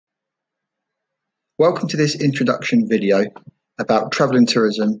Welcome to this introduction video about travel and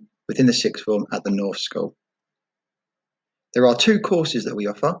tourism within the sixth form at the North School. There are two courses that we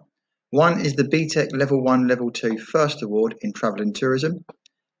offer. One is the BTEC Level 1, Level 2 First Award in Travel and Tourism,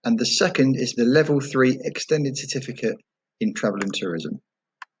 and the second is the Level 3 Extended Certificate in Travel and Tourism.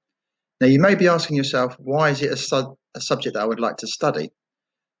 Now you may be asking yourself, why is it a subject that I would like to study?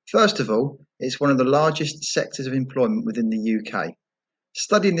 First of all, it's one of the largest sectors of employment within the UK.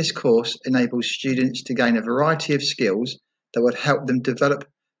 Studying this course enables students to gain a variety of skills that would help them develop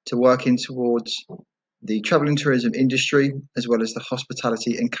to working towards the travel and tourism industry, as well as the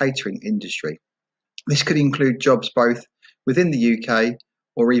hospitality and catering industry. This could include jobs both within the UK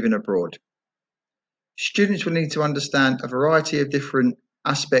or even abroad. Students will need to understand a variety of different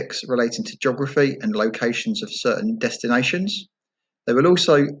aspects relating to geography and locations of certain destinations. They will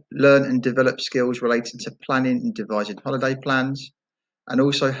also learn and develop skills relating to planning and devising holiday plans, and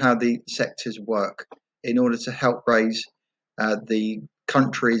also how the sectors work in order to help raise the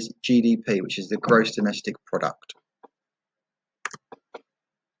country's GDP, which is the gross domestic product.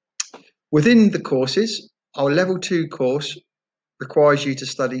 Within the courses, our Level 2 course requires you to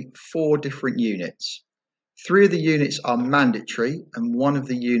study 4 different units. 3 of the units are mandatory and 1 of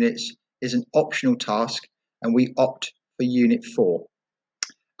the units is an optional task, and we opt for Unit 4.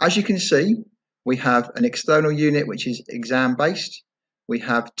 As you can see, we have an external unit which is exam-based. We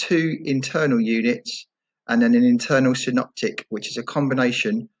have 2 internal units and then an internal synoptic, which is a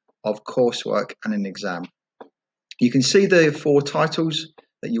combination of coursework and an exam. You can see the 4 titles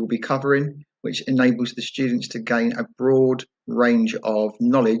that you'll be covering, which enables the students to gain a broad range of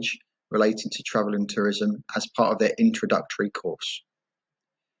knowledge relating to travel and tourism as part of their introductory course.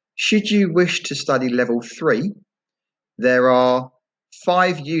 Should you wish to study Level 3, there are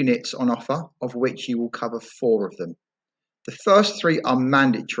 5 units on offer, of which you will cover 4 of them. The first 3 are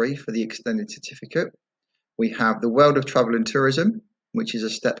mandatory for the extended certificate. We have the World of Travel and Tourism, which is a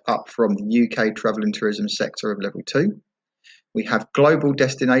step up from the UK travel and tourism sector of Level 2. We have Global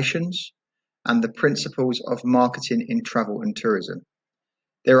Destinations and the Principles of Marketing in Travel and Tourism.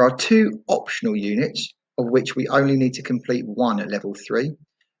 There are 2 optional units, of which we only need to complete 1 at Level 3,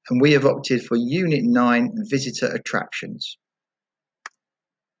 and we have opted for Unit 9, Visitor Attractions.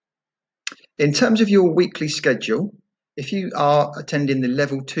 In terms of your weekly schedule, if you are attending the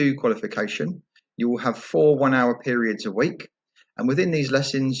Level 2 qualification, you will have 4 one-hour periods a week, and within these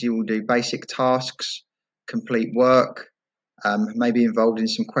lessons you will do basic tasks, complete work, maybe involved in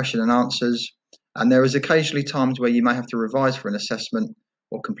some question and answers, and there is occasionally times where you may have to revise for an assessment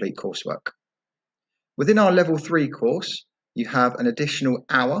or complete coursework. Within our Level 3 course, you have an additional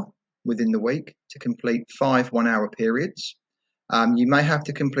hour within the week to complete 5 one-hour periods. You may have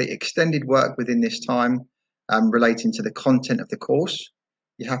to complete extended work within this time relating to the content of the course.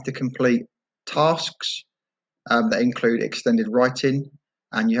 You have to complete tasks that include extended writing,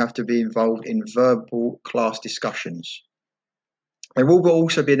 and you have to be involved in verbal class discussions. There will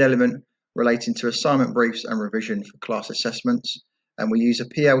also be an element relating to assignment briefs and revision for class assessments, and we use a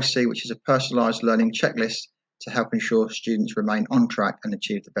PLC, which is a personalised learning checklist, to help ensure students remain on track and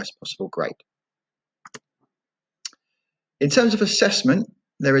achieve the best possible grade. In terms of assessment,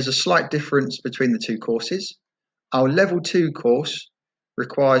 there is a slight difference between the 2 courses. Our Level 2 course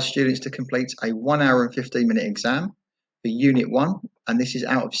requires students to complete a 1 hour and 15-minute exam for Unit 1, and this is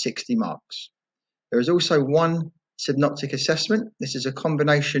out of 60 marks. There is also 1 synoptic assessment. This is a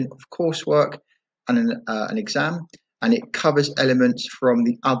combination of coursework and an exam, and it covers elements from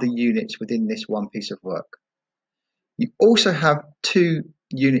the other units within this 1 piece of work. You also have 2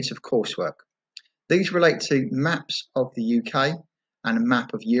 units of coursework. These relate to maps of the UK and a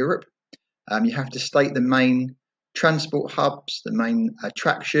map of Europe. You have to state the main transport hubs, the main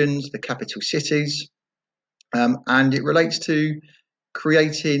attractions, the capital cities, and it relates to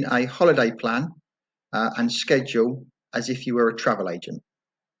creating a holiday plan and schedule as if you were a travel agent.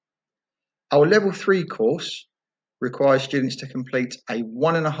 Our Level 3 course requires students to complete a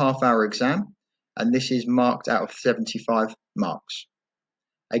 1.5 hour exam, and this is marked out of 75 marks.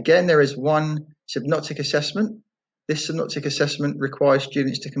 Again, there is 1 synoptic assessment. This synoptic assessment requires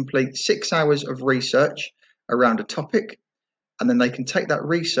students to complete 6 hours of research around a topic, and then they can take that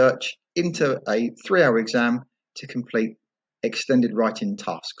research into a 3-hour exam to complete extended writing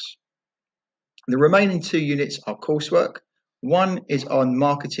tasks. The remaining 2 units are coursework. 1 is on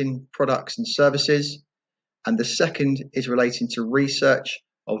marketing products and services, and the second is relating to research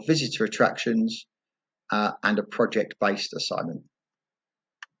of visitor attractions and a project-based assignment.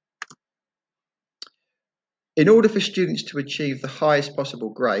 In order for students to achieve the highest possible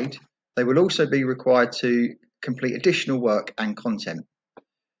grade, they will also be required to complete additional work and content.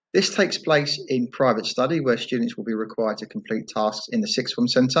 This takes place in private study, where students will be required to complete tasks in the sixth form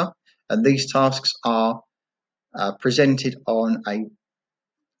centre, and these tasks are presented on a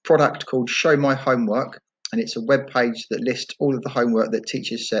product called Show My Homework, and it's a web page that lists all of the homework that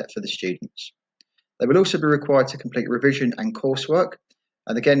teachers set for the students. They will also be required to complete revision and coursework,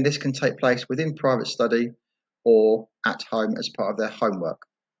 and again this can take place within private study or at home as part of their homework.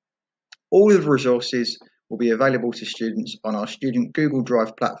 All of the resources will be available to students on our student Google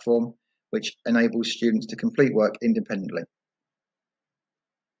Drive platform, which enables students to complete work independently.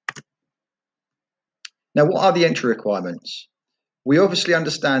 Now, what are the entry requirements? We obviously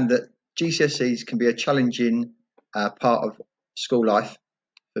understand that GCSEs can be a challenging part of school life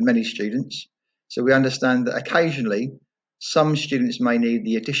for many students. So we understand that occasionally some students may need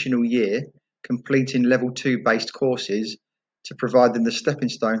the additional year completing level 2 based courses to provide them the stepping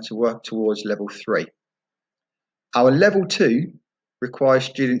stone to work towards level 3. Our level 2 requires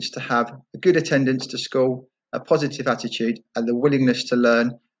students to have a good attendance to school, a positive attitude, and the willingness to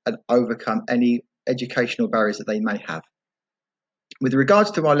learn and overcome any educational barriers that they may have. With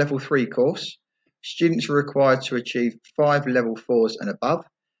regards to our level 3 course, students are required to achieve 5 level 4s and above,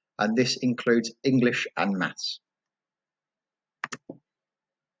 and this includes English and maths.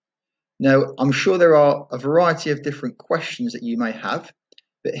 Now, I'm sure there are a variety of different questions that you may have,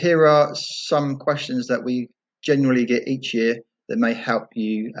 but here are some questions that we generally get each year that may help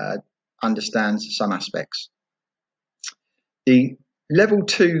you understand some aspects. The level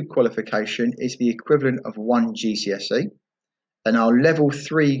 2 qualification is the equivalent of 1 GCSE, and our level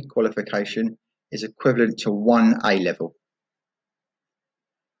 3 qualification is equivalent to 1 A level.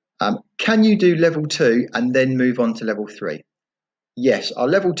 Can you do level 2 and then move on to level 3? Yes, our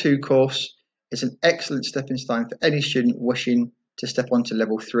level 2 course is an excellent stepping stone for any student wishing to step onto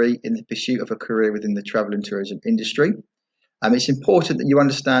level 3 in the pursuit of a career within the travel and tourism industry. It's important that you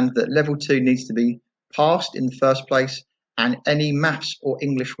understand that level 2 needs to be passed in the first place, and any maths or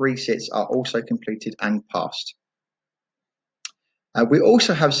English resits are also completed and passed. We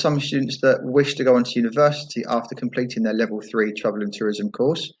also have some students that wish to go on to university after completing their level 3 travel and tourism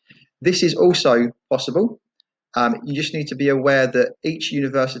course. This is also possible. You just need to be aware that each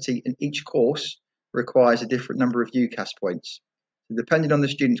university and each course requires a different number of UCAS points. Depending on the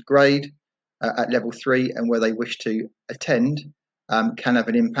student's grade at level 3 and where they wish to attend can have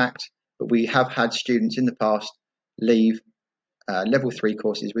an impact, but we have had students in the past leave level 3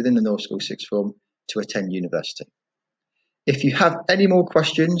 courses within the North School Sixth Form to attend university. If you have any more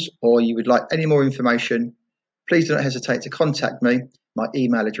questions or you would like any more information, please don't hesitate to contact me. My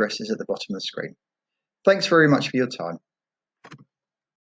email address is at the bottom of the screen. Thanks very much for your time.